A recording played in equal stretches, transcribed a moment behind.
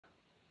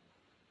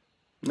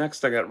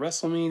Next, I got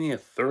WrestleMania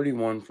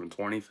 31 from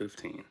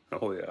 2015.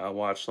 Oh yeah, I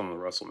watched some of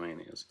the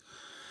WrestleManias.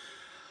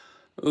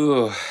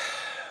 Ugh.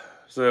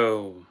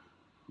 So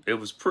it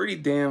was pretty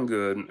damn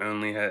good.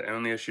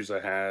 Only issues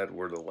I had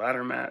were the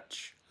ladder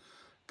match,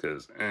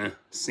 cause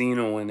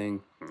Cena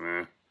winning,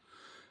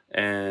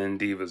 and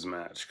Divas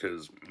match,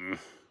 cause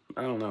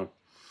I don't know.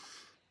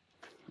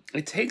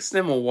 It takes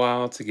them a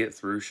while to get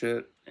through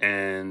shit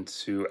and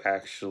to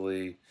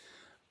actually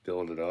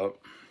build it up.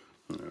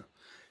 Yeah.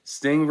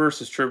 Sting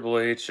versus Triple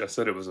H, I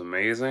said it was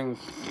amazing.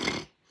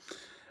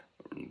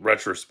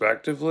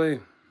 Retrospectively,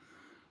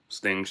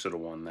 Sting should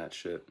have won that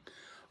shit.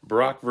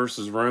 Brock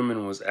versus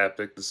Roman was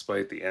epic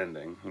despite the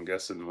ending. I'm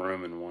guessing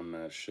Roman won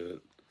that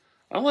shit.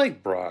 I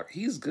like Brock.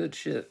 He's good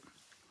shit.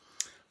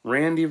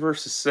 Randy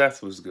versus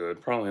Seth was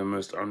good. Probably the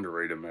most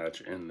underrated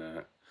match in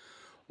that.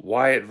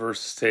 Wyatt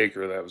versus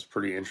Taker, that was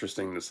pretty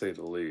interesting to say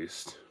the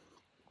least.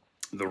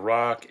 The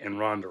Rock and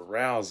Ronda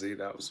Rousey,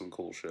 that was some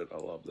cool shit. I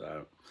love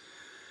that.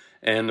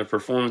 And the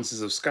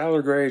performances of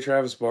Skylar Grey,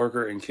 Travis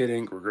Barker, and Kid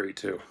Ink were great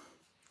too.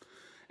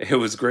 It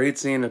was great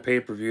seeing a pay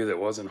per view that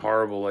wasn't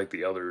horrible like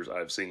the others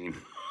I've seen.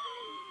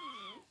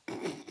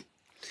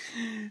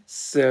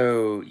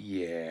 So,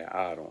 yeah,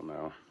 I don't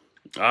know.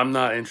 I'm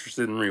not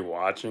interested in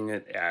rewatching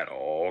it at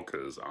all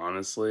because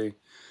honestly,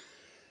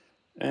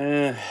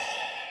 eh,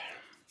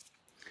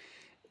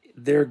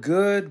 they're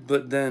good,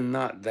 but then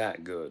not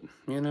that good.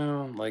 You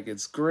know, like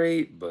it's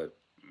great, but.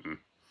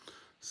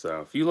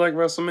 So, if you like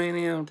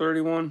WrestleMania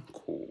 31,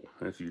 cool.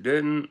 If you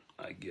didn't,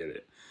 I get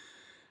it.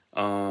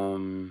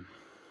 Um,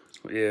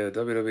 yeah,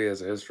 WWE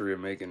has a history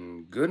of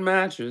making good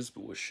matches,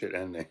 but with shit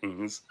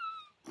endings.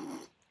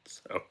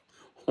 So,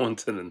 on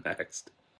to the next.